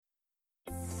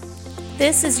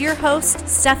This is your host,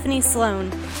 Stephanie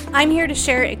Sloan. I'm here to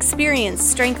share experience,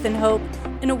 strength, and hope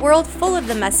in a world full of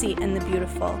the messy and the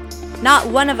beautiful. Not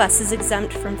one of us is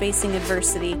exempt from facing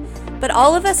adversity, but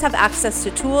all of us have access to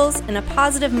tools and a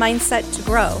positive mindset to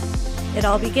grow. It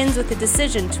all begins with a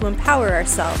decision to empower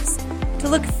ourselves, to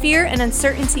look fear and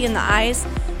uncertainty in the eyes,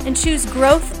 and choose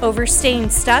growth over staying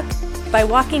stuck by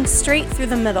walking straight through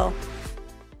the middle.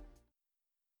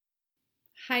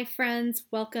 Hi friends,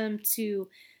 welcome to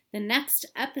the next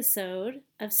episode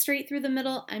of Straight Through the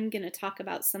Middle. I'm going to talk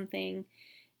about something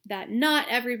that not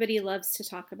everybody loves to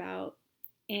talk about,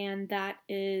 and that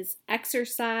is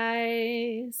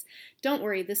exercise. Don't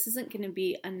worry, this isn't going to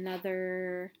be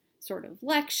another sort of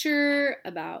lecture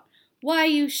about why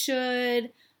you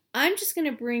should. I'm just going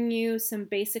to bring you some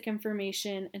basic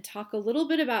information and talk a little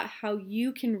bit about how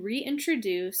you can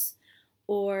reintroduce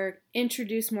or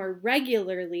introduce more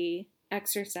regularly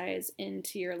exercise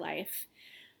into your life.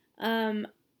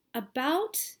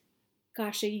 About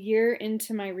a year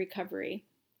into my recovery,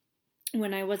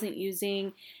 when I wasn't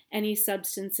using any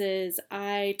substances,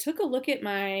 I took a look at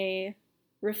my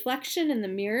reflection in the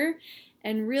mirror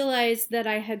and realized that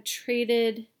I had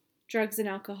traded drugs and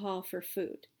alcohol for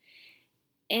food.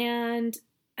 And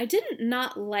I didn't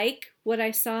not like what I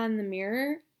saw in the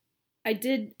mirror. I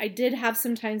did have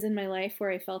some times in my life where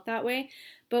I felt that way,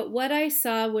 but what I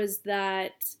saw was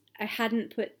that I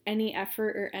hadn't put any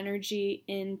effort or energy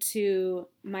into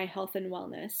my health and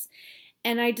wellness.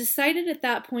 And I decided at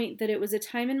that point that it was a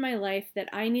time in my life that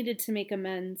I needed to make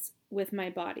amends with my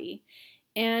body.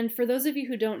 And for those of you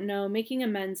who don't know, making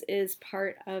amends is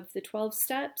part of the 12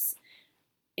 steps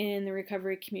in the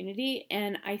recovery community.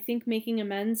 And I think making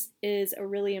amends is a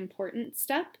really important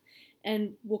step.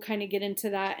 And we'll kind of get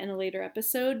into that in a later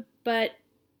episode. But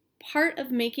part of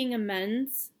making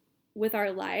amends with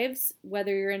our lives,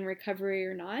 whether you're in recovery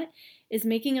or not, is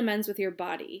making amends with your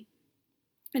body.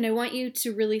 And I want you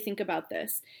to really think about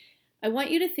this. I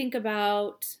want you to think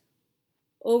about,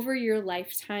 over your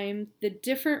lifetime, the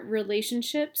different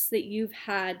relationships that you've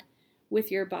had with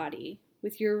your body,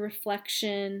 with your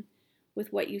reflection,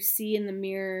 with what you see in the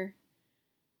mirror.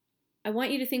 I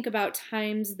want you to think about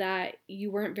times that you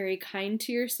weren't very kind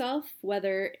to yourself,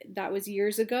 whether that was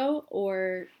years ago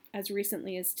or as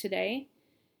recently as today.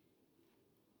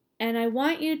 And I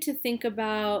want you to think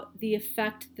about the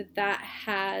effect that that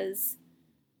has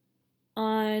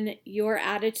on your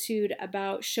attitude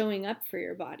about showing up for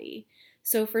your body.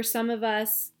 So for some of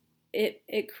us,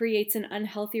 it creates an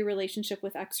unhealthy relationship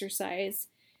with exercise.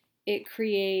 It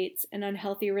creates an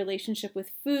unhealthy relationship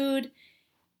with food.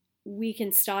 We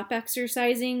can stop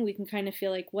exercising. We can kind of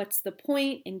feel like, what's the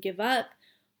point, and give up.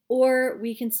 Or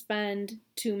we can spend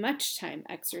too much time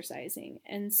exercising.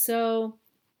 And so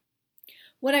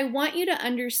what I want you to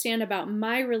understand about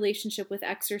my relationship with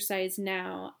exercise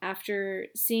now, after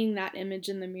seeing that image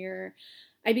in the mirror,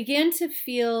 I began to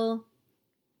feel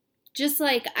just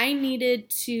like I needed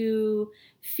to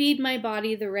feed my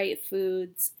body the right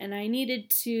foods, and I needed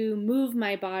to move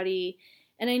my body,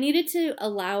 and I needed to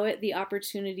allow it the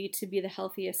opportunity to be the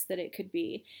healthiest that it could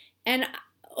be. And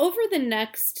over the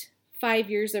next 5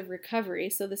 years of recovery,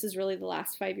 so this is really the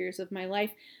last 5 years of my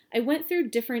life, I went through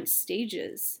different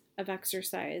stages of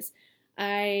exercise.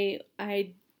 I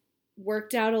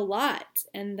worked out a lot,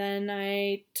 and then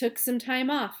I took some time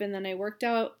off, and then I worked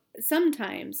out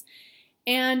sometimes.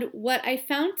 And what I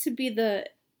found to be the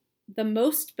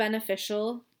most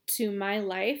beneficial to my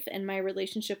life and my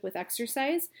relationship with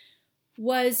exercise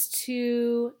was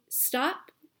to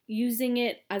stop using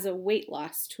it as a weight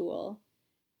loss tool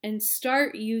and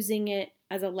start using it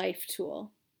as a life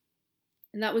tool.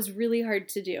 And that was really hard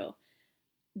to do.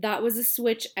 That was a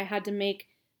switch I had to make,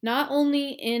 not only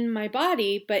in my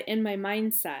body, but in my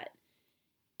mindset.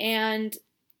 And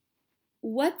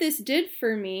what this did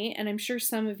for me, and I'm sure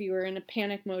some of you are in a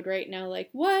panic mode right now, like,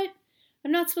 what?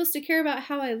 I'm not supposed to care about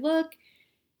how I look.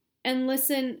 And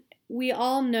listen, we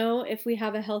all know if we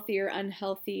have a healthy or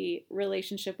unhealthy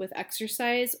relationship with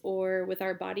exercise or with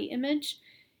our body image,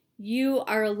 you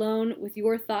are alone with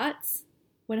your thoughts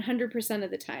 100%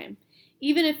 of the time,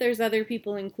 even if there's other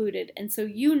people included. And so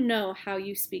you know how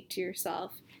you speak to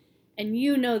yourself, and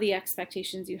you know the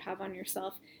expectations you have on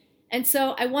yourself. And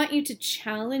so I want you to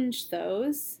challenge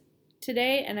those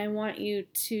today, and I want you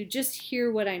to just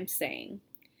hear what I'm saying.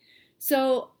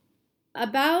 So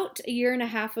about a year and a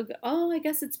half ago, I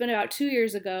guess it's been about 2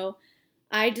 years ago,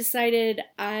 I decided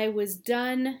I was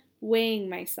done weighing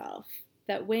myself.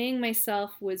 That weighing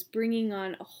myself was bringing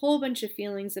on a whole bunch of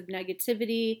feelings of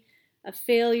negativity, of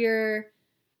failure.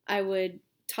 I would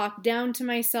talk down to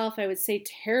myself. I would say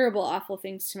terrible, awful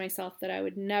things to myself that I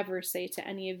would never say to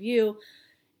any of you.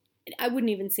 I wouldn't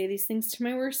even say these things to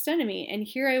my worst enemy. And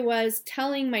here I was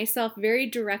telling myself very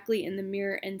directly in the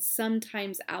mirror and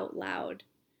sometimes out loud.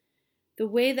 The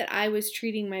way that I was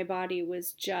treating my body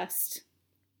was just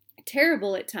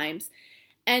terrible at times.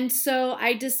 And so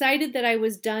I decided that I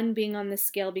was done being on the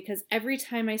scale, because every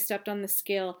time I stepped on the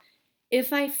scale,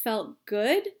 if I felt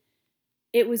good,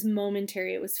 it was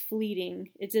momentary, it was fleeting,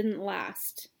 it didn't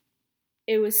last.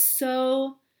 It was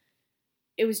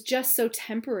just so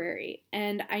temporary,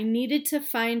 and I needed to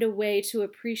find a way to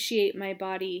appreciate my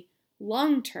body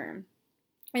long term.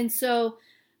 And so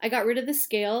I got rid of the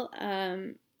scale.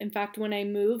 In fact, when I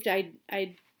moved, I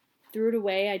threw it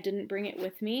away. I didn't bring it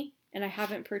with me, and I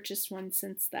haven't purchased one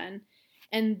since then.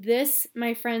 And this,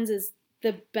 my friends, is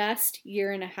the best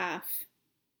year and a half,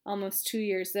 almost 2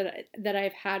 years that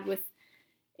I've had with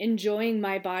enjoying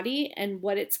my body and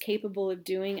what it's capable of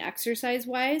doing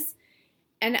exercise-wise.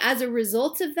 And as a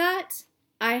result of that,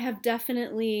 I have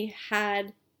definitely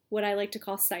had what I like to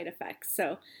call side effects.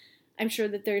 So I'm sure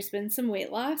that there's been some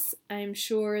weight loss. I'm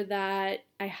sure that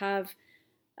I have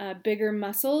bigger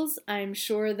muscles. I'm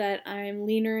sure that I'm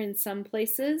leaner in some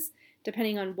places,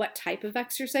 depending on what type of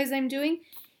exercise I'm doing.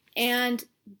 And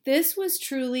this was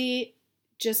truly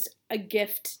just a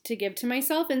gift to give to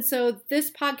myself. And so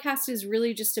this podcast is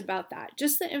really just about that,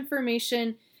 just the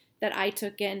information that I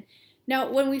took in. Now,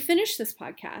 when we finish this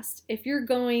podcast, if you're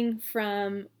going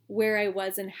from where I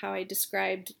was and how I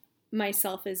described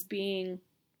myself as being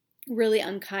really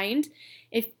unkind,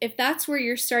 if that's where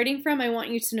you're starting from, I want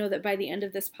you to know that by the end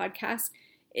of this podcast,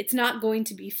 it's not going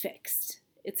to be fixed.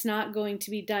 It's not going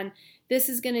to be done. This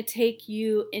is going to take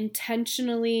you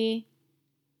intentionally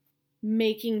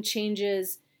making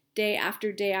changes day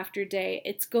after day after day.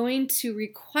 It's going to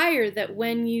require that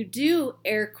when you do,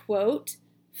 air quote,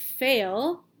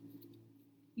 fail,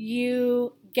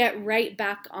 you get right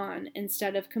back on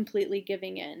instead of completely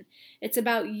giving in. It's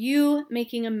about you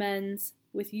making amends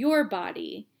with your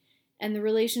body and the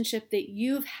relationship that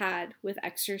you've had with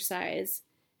exercise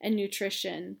and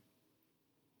nutrition.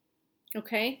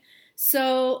 Okay?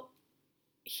 So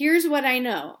here's what I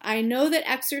know. I know that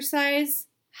exercise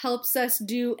helps us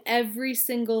do every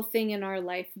single thing in our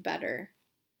life better.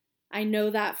 I know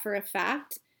that for a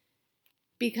fact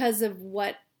because of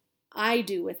what I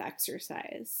do with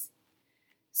exercise.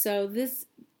 So this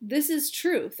is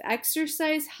truth.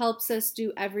 Exercise helps us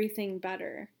do everything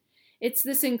better. It's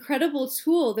this incredible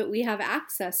tool that we have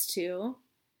access to,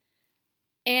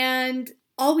 and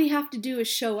all we have to do is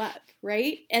show up,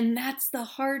 right? And that's the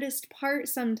hardest part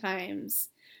sometimes.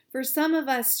 For some of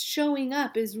us, showing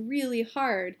up is really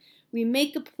hard. We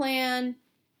make a plan,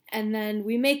 and then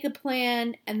we make a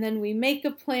plan, and then we make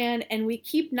a plan, and we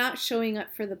keep not showing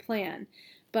up for the plan.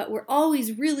 But we're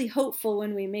always really hopeful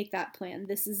when we make that plan.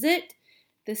 This is it.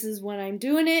 This is when I'm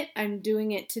doing it. I'm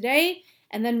doing it today.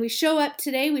 And then we show up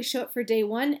today. We show up for day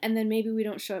 1, and then maybe we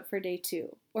don't show up for day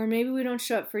 2. Or maybe we don't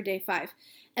show up for day 5.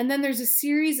 And then there's a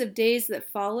series of days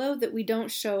that follow that we don't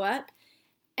show up,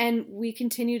 and we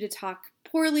continue to talk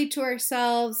poorly to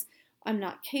ourselves. I'm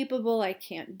not capable. I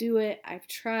can't do it. I've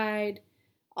tried.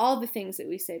 All the things that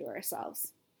we say to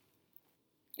ourselves.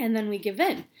 And then we give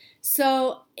in.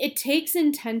 So it takes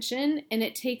intention, and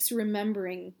it takes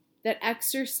remembering that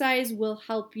exercise will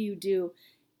help you do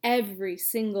every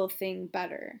single thing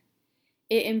better.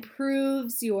 It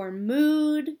improves your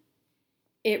mood.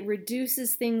 It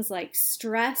reduces things like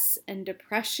stress and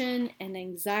depression and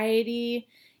anxiety.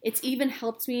 It's even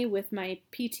helped me with my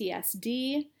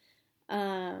PTSD.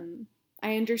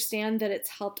 I understand that it's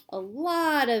helped a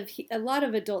lot of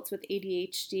adults with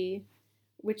ADHD,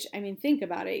 which, I mean, think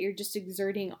about it. You're just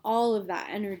exerting all of that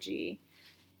energy.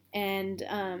 And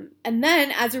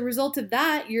then as a result of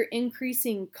that, you're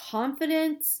increasing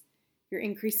confidence. You're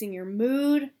increasing your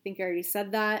mood. I think I already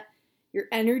said that. Your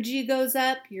energy goes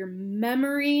up. Your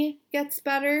memory gets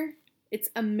better. It's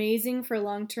amazing for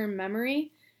long-term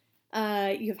memory.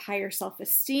 You have higher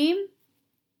self-esteem.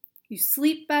 You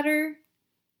sleep better.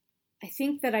 I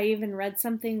think that I even read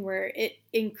something where it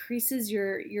increases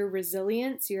your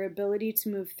resilience, your ability to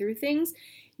move through things,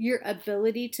 your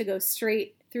ability to go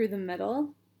straight through the middle.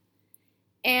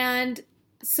 And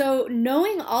so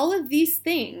knowing all of these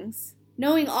things,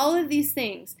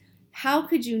 how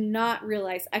could you not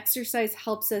realize exercise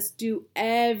helps us do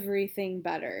everything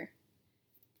better?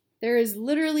 There is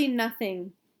literally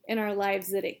nothing in our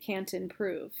lives that it can't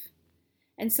improve.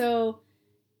 And so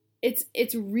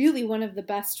it's really one of the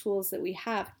best tools that we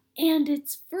have, and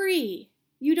it's free.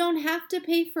 You don't have to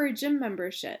pay for a gym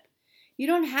membership. You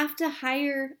don't have to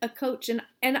hire a coach, and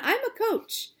I'm a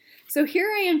coach. So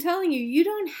here I am telling you, you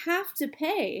don't have to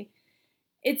pay.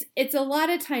 It's a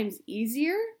lot of times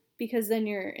easier because then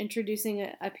you're introducing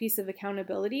a piece of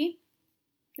accountability.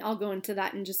 I'll go into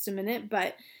that in just a minute,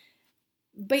 but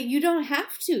you don't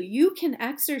have to. You can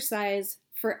exercise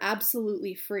for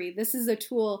absolutely free. This is a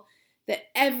tool that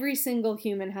every single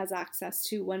human has access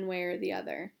to one way or the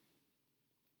other.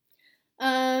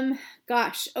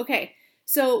 Okay.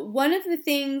 So one of the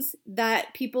things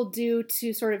that people do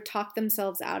to sort of talk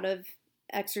themselves out of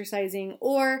exercising,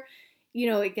 or,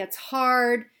 it gets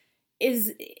hard,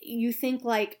 is you think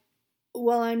like,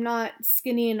 well, I'm not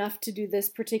skinny enough to do this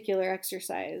particular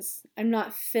exercise. I'm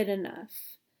not fit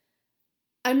enough.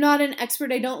 I'm not an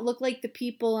expert. I don't look like the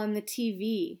people on the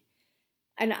TV.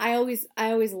 And I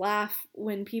always laugh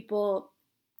when people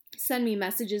send me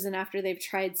messages and after they've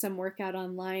tried some workout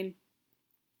online,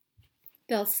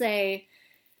 they'll say,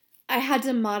 I had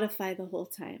to modify the whole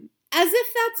time. As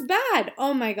if that's bad.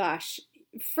 Oh my gosh.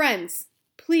 Friends,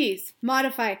 please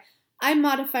modify. I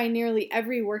modify nearly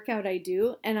every workout I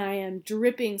do, and I am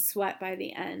dripping sweat by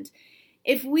the end.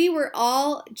 If we were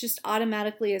all just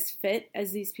automatically as fit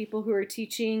as these people who are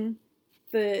teaching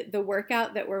the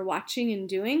workout that we're watching and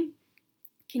doing,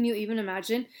 can you even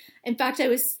imagine? In fact, I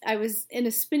was in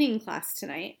a spinning class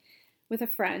tonight with a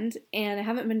friend, and I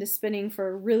haven't been to spinning for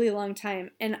a really long time,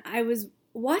 and I was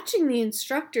watching the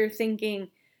instructor thinking,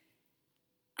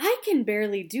 I can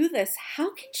barely do this.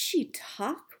 How can she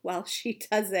talk while she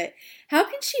does it? How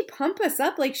can she pump us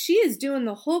up? Like, she is doing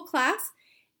the whole class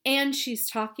and she's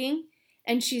talking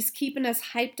and she's keeping us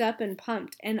hyped up and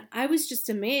pumped. And I was just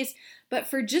amazed. But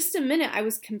for just a minute, I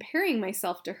was comparing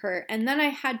myself to her. And then I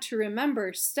had to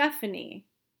remember, Stephanie,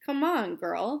 come on,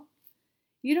 girl.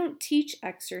 You don't teach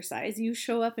exercise. You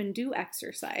show up and do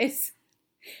exercise.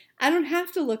 I don't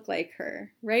have to look like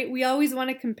her, right? We always want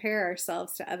to compare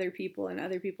ourselves to other people and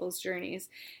other people's journeys.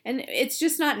 And it's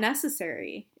just not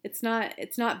necessary. It's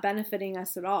not benefiting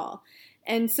us at all.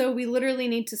 And so we literally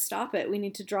need to stop it. We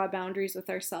need to draw boundaries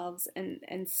with ourselves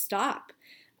and stop.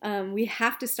 We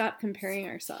have to stop comparing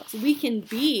ourselves. We can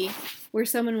be where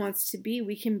someone wants to be.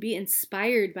 We can be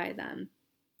inspired by them.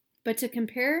 But to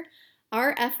compare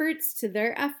our efforts to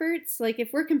their efforts, like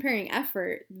if we're comparing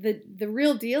effort, the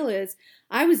real deal is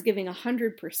I was giving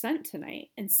 100% tonight,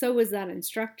 and so was that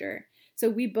instructor. So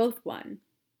we both won.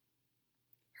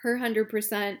 Her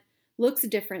 100% looks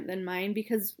different than mine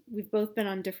because we've both been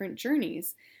on different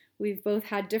journeys. We've both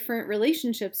had different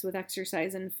relationships with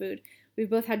exercise and food. We've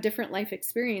both had different life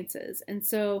experiences. And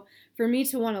so for me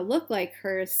to want to look like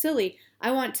her is silly.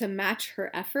 I want to match her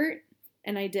effort,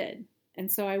 and I did. And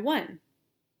so I won.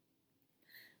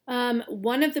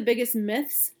 One of the biggest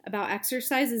myths about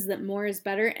exercise is that more is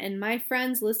better. And my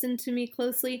friends, listen to me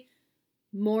closely.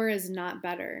 More is not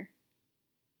better.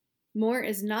 More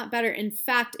is not better. In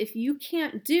fact, if you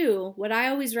can't do what I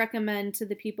always recommend to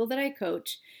the people that I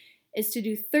coach is to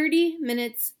do 30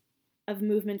 minutes of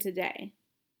movement a day.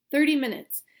 30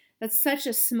 minutes. That's such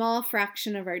a small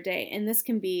fraction of our day. And this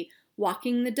can be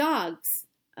walking the dogs.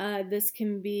 This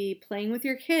can be playing with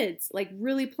your kids, like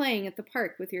really playing at the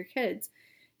park with your kids.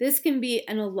 This can be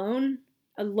an alone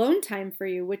time for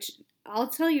you, which I'll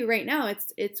tell you right now,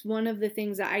 it's one of the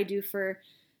things that I do for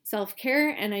self-care,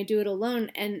 and I do it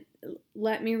alone. And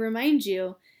let me remind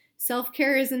you,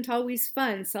 self-care isn't always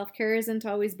fun. Self-care isn't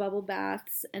always bubble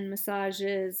baths and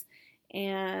massages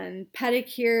and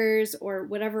pedicures or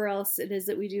whatever else it is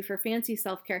that we do for fancy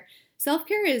self-care.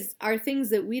 Self-care are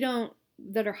things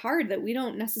that are hard, that we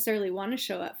don't necessarily want to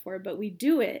show up for, but we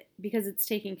do it because it's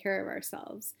taking care of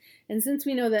ourselves. And since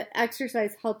we know that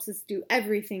exercise helps us do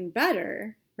everything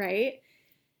better, right?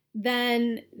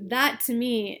 Then that to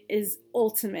me is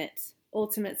ultimate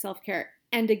self-care.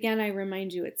 And again, I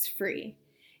remind you, it's free.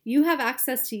 You have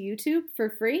access to YouTube for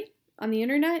free on the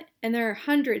internet, and there are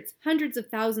hundreds of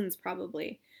thousands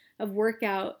probably of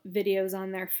workout videos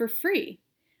on there for free.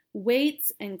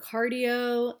 Weights and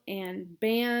cardio and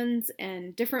bands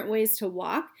and different ways to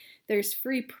walk. There's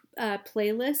free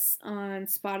playlists on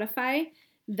Spotify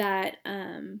that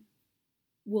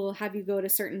will have you go at a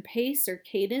certain pace or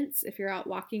cadence if you're out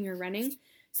walking or running.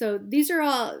 So these are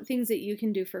all things that you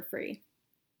can do for free.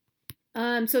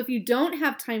 So if you don't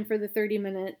have time for the 30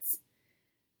 minutes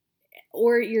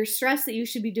or you're stressed that you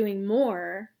should be doing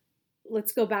more,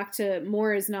 let's go back to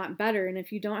more is not better. And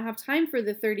if you don't have time for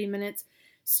the 30 minutes,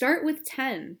 start with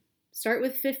 10, start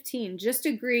with 15. Just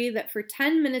agree that for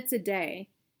 10 minutes a day,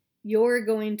 you're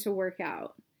going to work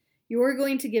out. You're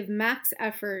going to give max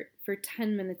effort for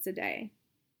 10 minutes a day.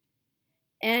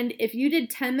 And if you did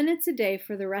 10 minutes a day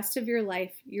for the rest of your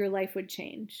life would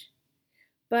change.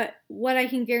 But what I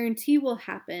can guarantee will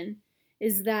happen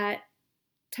is that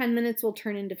 10 minutes will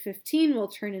turn into 15, will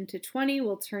turn into 20,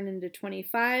 will turn into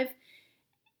 25.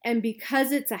 And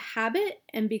because it's a habit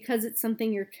and because it's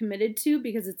something you're committed to,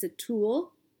 because it's a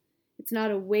tool, it's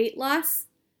not a weight loss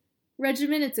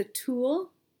regimen, it's a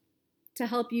tool to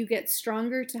help you get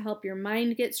stronger, to help your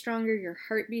mind get stronger, your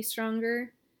heart be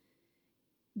stronger,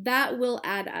 that will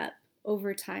add up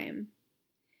over time.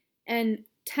 And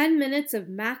 10 minutes of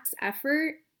max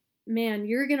effort, man,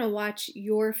 you're going to watch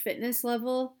your fitness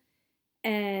level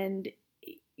and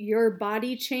your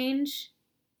body change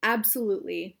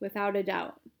absolutely, without a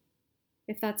doubt,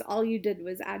 if that's all you did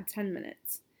was add 10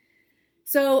 minutes.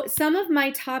 So some of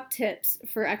my top tips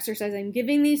for exercise, I'm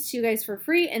giving these to you guys for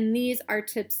free, and these are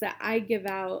tips that I give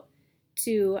out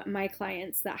to my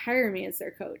clients that hire me as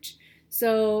their coach.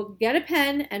 So get a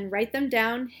pen and write them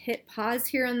down, hit pause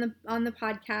here on the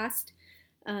podcast,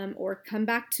 or come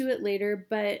back to it later,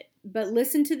 but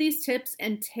listen to these tips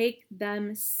and take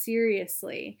them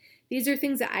seriously. These are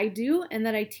things that I do and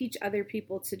that I teach other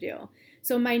people to do.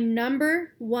 So my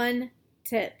number one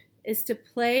tip is to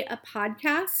play a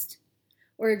podcast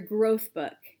or a growth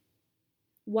book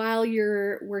while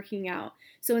you're working out.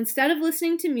 So instead of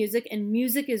listening to music, and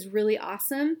music is really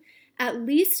awesome, at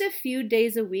least a few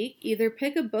days a week, either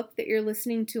pick a book that you're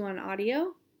listening to on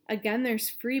audio. Again, there's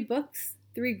free books,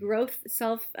 3 growth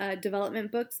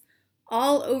self-development books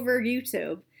all over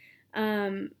YouTube.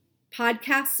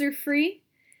 Podcasts are free.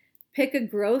 Pick a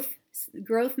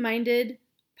growth-minded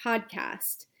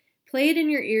podcast. Play it in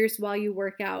your ears while you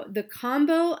work out. The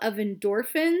combo of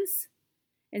endorphins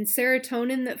and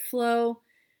serotonin that flow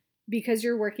because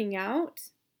you're working out,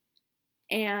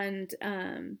 and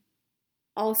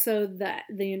also the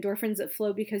endorphins that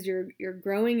flow because you're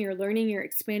growing, you're learning, you're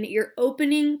expanding, you're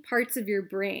opening parts of your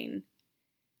brain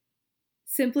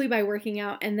simply by working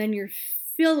out, and then you're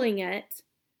filling it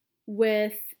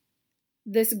with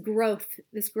this growth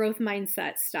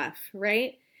mindset stuff,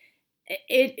 right?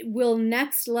 It will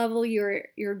next level your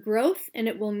growth, and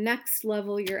it will next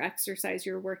level your exercise,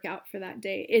 your workout for that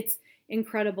day. It's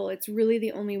incredible. It's really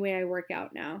the only way I work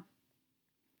out now.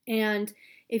 And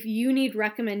if you need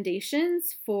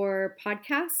recommendations for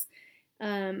podcasts,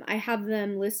 I have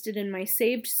them listed in my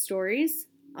saved stories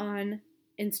on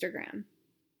Instagram.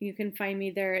 You can find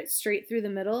me there at Straight Through the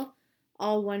Middle,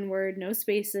 all one word, no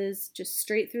spaces, just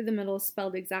straight through the middle,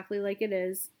 spelled exactly like it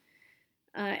is.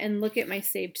 And look at my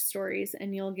saved stories,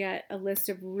 and you'll get a list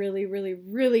of really, really,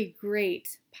 really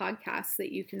great podcasts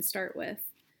that you can start with.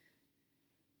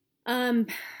 The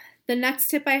next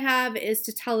tip I have is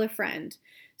to tell a friend.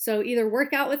 So either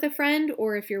work out with a friend,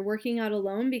 or if you're working out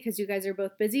alone because you guys are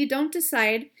both busy, don't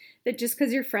decide that just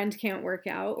because your friend can't work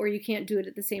out or you can't do it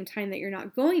at the same time that you're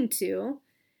not going to.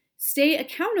 Stay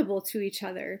accountable to each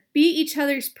other. Be each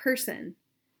other's person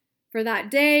for that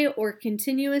day or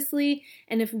continuously.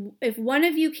 And if one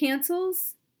of you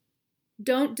cancels,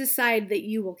 don't decide that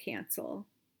you will cancel.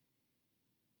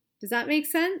 Does that make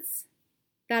sense?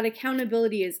 That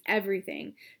accountability is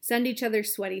everything. Send each other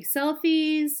sweaty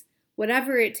selfies,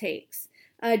 whatever it takes.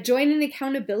 Join an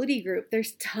accountability group.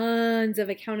 There's tons of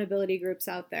accountability groups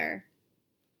out there.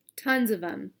 Tons of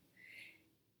them.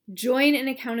 Join an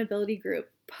accountability group.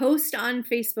 Post on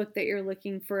Facebook that you're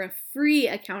looking for a free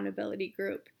accountability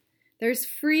group. There's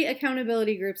free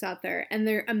accountability groups out there, and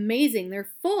they're amazing. They're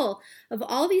full of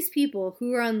all these people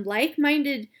who are on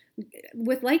like-minded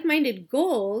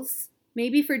goals,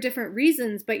 maybe for different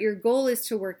reasons, but your goal is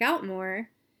to work out more.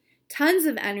 Tons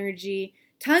of energy,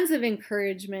 tons of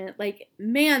encouragement. Like,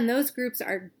 man, those groups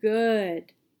are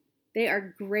good. They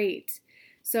are great.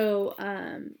 So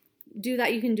do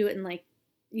that. You can do it in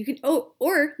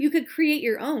or you could create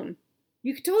your own.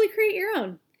 You could totally create your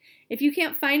own. If you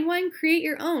can't find one, create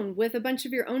your own with a bunch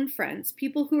of your own friends,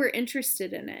 people who are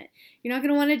interested in it. You're not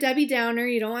going to want a Debbie Downer.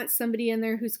 You don't want somebody in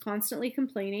there who's constantly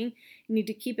complaining. You need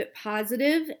to keep it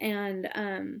positive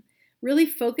and really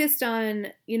focused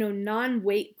on,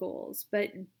 non-weight goals.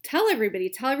 But tell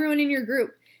everyone in your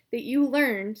group that you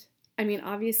learned. I mean,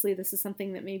 obviously this is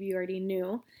something that maybe you already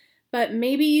knew, but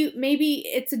maybe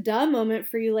it's a duh moment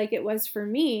for you, like it was for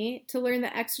me, to learn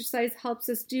that exercise helps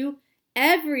us do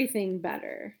everything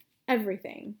better.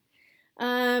 Everything.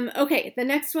 Okay, the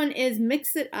next one is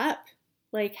mix it up.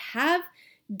 Like, have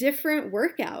different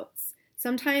workouts.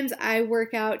 Sometimes I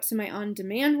work out to my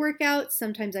on-demand workouts.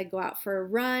 Sometimes I go out for a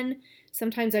run.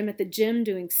 Sometimes I'm at the gym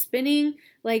doing spinning.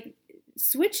 Like,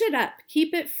 switch it up.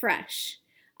 Keep it fresh.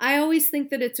 I always think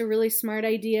that it's a really smart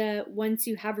idea once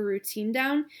you have a routine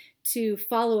down to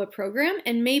follow a program,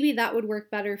 and maybe that would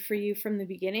work better for you from the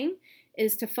beginning,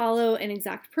 is to follow an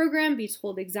exact program, be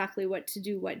told exactly what to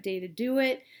do, what day to do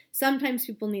it. Sometimes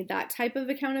people need that type of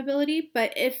accountability,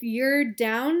 but if you're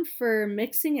down for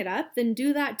mixing it up, then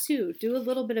do that too. Do a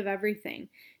little bit of everything.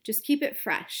 Just keep it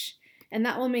fresh. And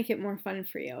that will make it more fun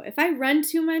for you. If I run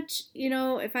too much,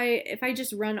 if I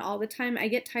just run all the time, I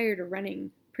get tired of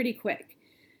running pretty quick.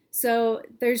 So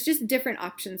there's just different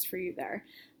options for you there.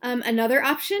 Another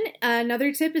option,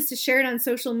 another tip is to share it on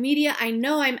social media. I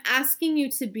know I'm asking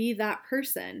you to be that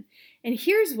person. And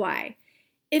here's why.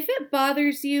 If it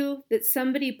bothers you that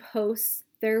somebody posts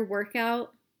their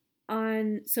workout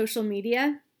on social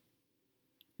media,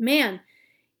 man,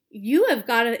 you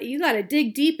got to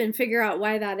dig deep and figure out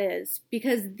why that is.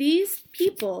 Because these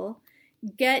people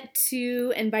get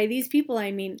to, and by these people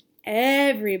I mean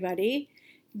everybody,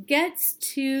 gets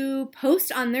to post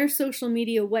on their social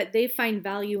media what they find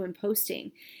value in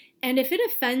posting. And if it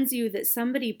offends you that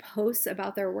somebody posts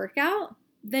about their workout,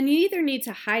 then you either need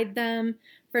to hide them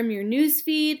from your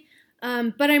newsfeed,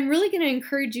 but I'm really going to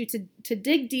encourage you to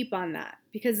dig deep on that,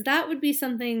 because that would be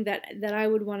something that I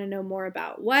would want to know more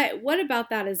about. What about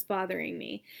that is bothering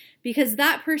me? Because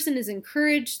that person is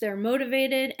encouraged, they're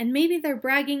motivated, and maybe they're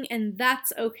bragging, and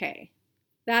that's okay.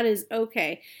 That is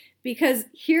okay. Because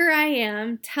here I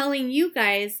am telling you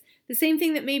guys the same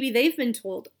thing that maybe they've been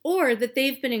told or that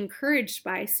they've been encouraged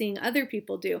by seeing other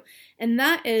people do. And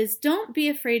that is, don't be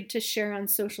afraid to share on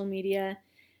social media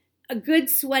a good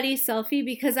sweaty selfie,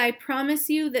 because I promise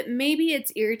you that maybe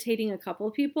it's irritating a couple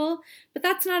people, but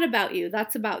that's not about you.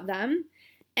 That's about them.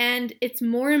 And it's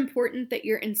more important that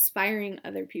you're inspiring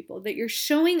other people, that you're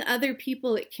showing other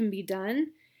people it can be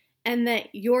done, and that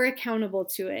you're accountable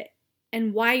to it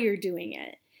and why you're doing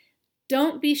it.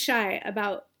 Don't be shy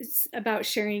about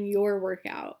sharing your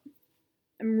workout.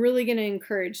 I'm really going to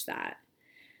encourage that.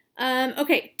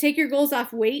 Okay, take your goals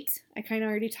off weight. I kind of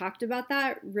already talked about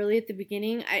that really at the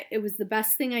beginning. It was the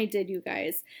best thing I did, you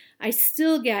guys. I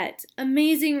still get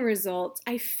amazing results.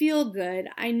 I feel good.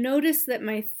 I notice that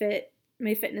my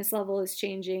fitness level is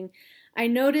changing. I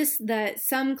notice that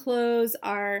some clothes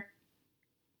are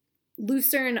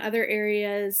looser in other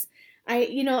areas.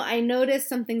 I notice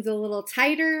something's a little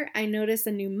tighter. I notice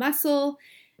a new muscle.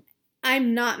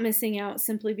 I'm not missing out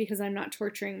simply because I'm not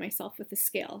torturing myself with the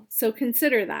scale. So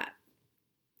consider that.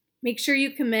 Make sure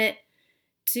you commit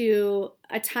to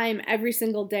a time every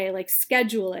single day. Like,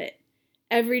 schedule it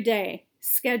every day.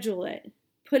 Schedule it.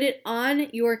 Put it on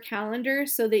your calendar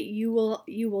so that you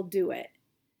will do it.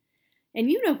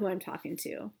 And you know who I'm talking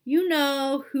to. You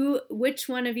know which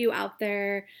one of you out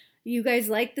there. You guys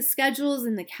like the schedules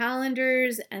and the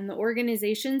calendars and the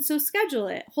organization, so schedule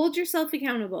it. Hold yourself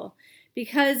accountable,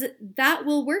 because that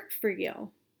will work for you.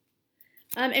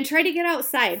 And try to get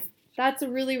outside. That's a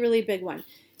really, really big one.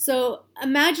 So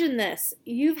imagine this.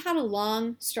 You've had a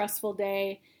long, stressful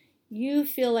day. You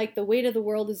feel like the weight of the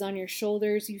world is on your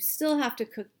shoulders. You still have to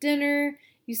cook dinner.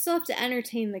 You still have to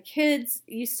entertain the kids.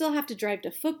 You still have to drive to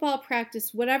football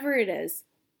practice, whatever it is.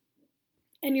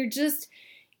 And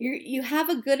you have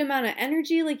a good amount of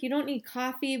energy, like you don't need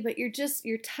coffee, but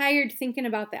you're tired thinking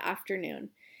about the afternoon.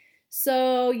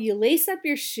 So you lace up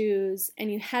your shoes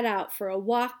and you head out for a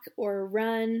walk or a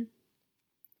run,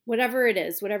 whatever it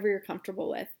is, whatever you're comfortable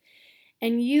with.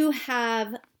 And you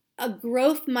have a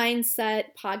growth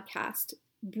mindset podcast,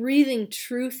 breathing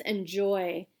truth and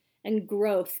joy and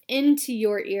growth into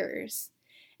your ears.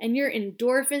 And your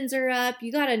endorphins are up.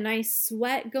 You got a nice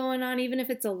sweat going on, even if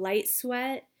it's a light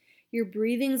sweat. Your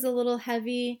breathing's a little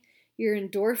heavy. Your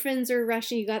endorphins are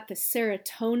rushing. You got the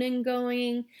serotonin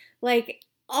going. Like,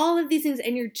 all of these things,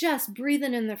 and you're just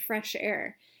breathing in the fresh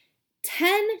air.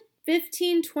 10,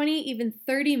 15, 20, even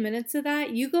 30 minutes of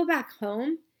that, you go back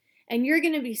home, and you're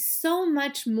going to be so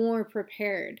much more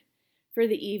prepared for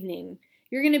the evening.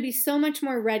 You're going to be so much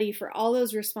more ready for all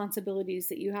those responsibilities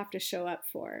that you have to show up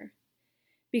for.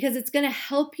 Because it's going to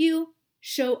help you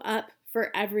show up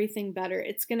for everything better.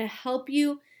 It's going to help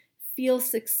you feel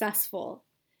successful.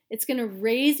 It's going to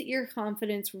raise your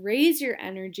confidence, raise your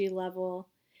energy level,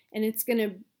 and it's going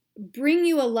to bring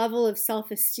you a level of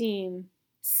self-esteem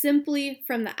simply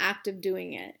from the act of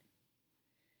doing it.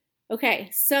 Okay,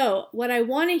 so what I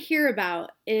want to hear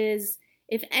about is,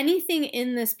 if anything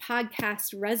in this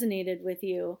podcast resonated with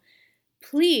you,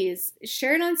 please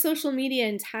share it on social media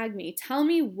and tag me. Tell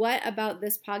me what about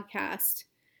this podcast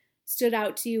stood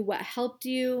out to you, what helped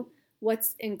you,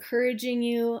 what's encouraging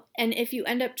you, and if you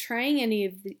end up trying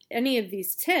any of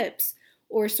these tips,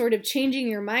 or sort of changing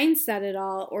your mindset at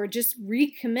all, or just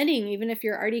recommitting, even if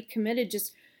you're already committed,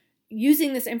 just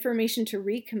using this information to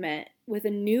recommit with a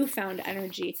newfound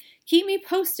energy, keep me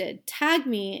posted. Tag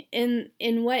me in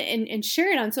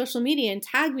share it on social media and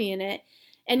tag me in it.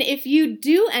 And if you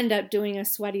do end up doing a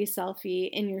sweaty selfie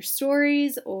in your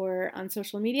stories or on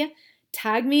social media,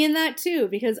 tag me in that too,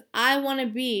 because I want to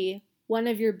be one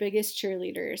of your biggest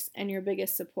cheerleaders and your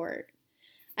biggest support.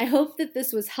 I hope that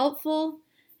this was helpful.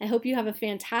 I hope you have a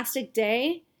fantastic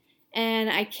day, and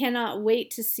I cannot wait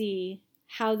to see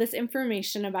how this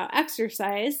information about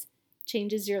exercise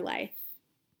changes your life.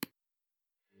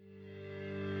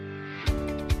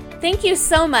 Thank you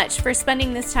so much for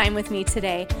spending this time with me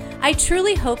today. I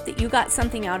truly hope that you got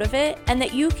something out of it and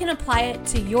that you can apply it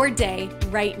to your day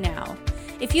right now.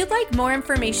 If you'd like more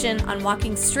information on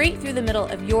walking straight through the middle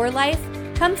of your life,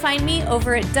 come find me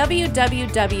over at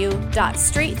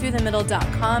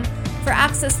www.straightthroughthemiddle.com for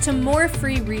access to more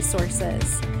free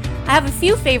resources. I have a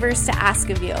few favors to ask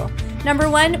of you.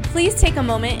 Number one, please take a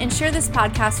moment and share this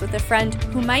podcast with a friend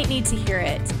who might need to hear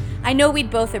it. I know we'd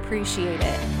both appreciate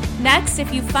it. Next,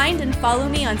 if you find and follow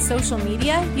me on social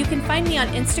media, you can find me on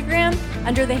Instagram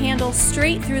under the handle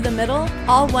Straight Through the Middle,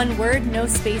 all one word, no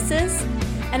spaces.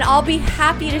 And I'll be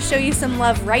happy to show you some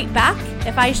love right back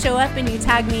if I show up and you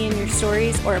tag me in your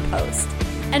stories or a post.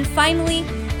 And finally,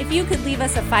 if you could leave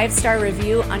us a 5-star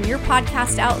review on your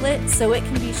podcast outlet so it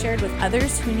can be shared with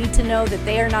others who need to know that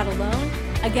they are not alone,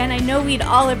 again, I know we'd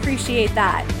all appreciate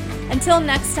that. Until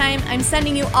next time, I'm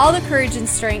sending you all the courage and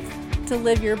strength to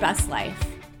live your best life.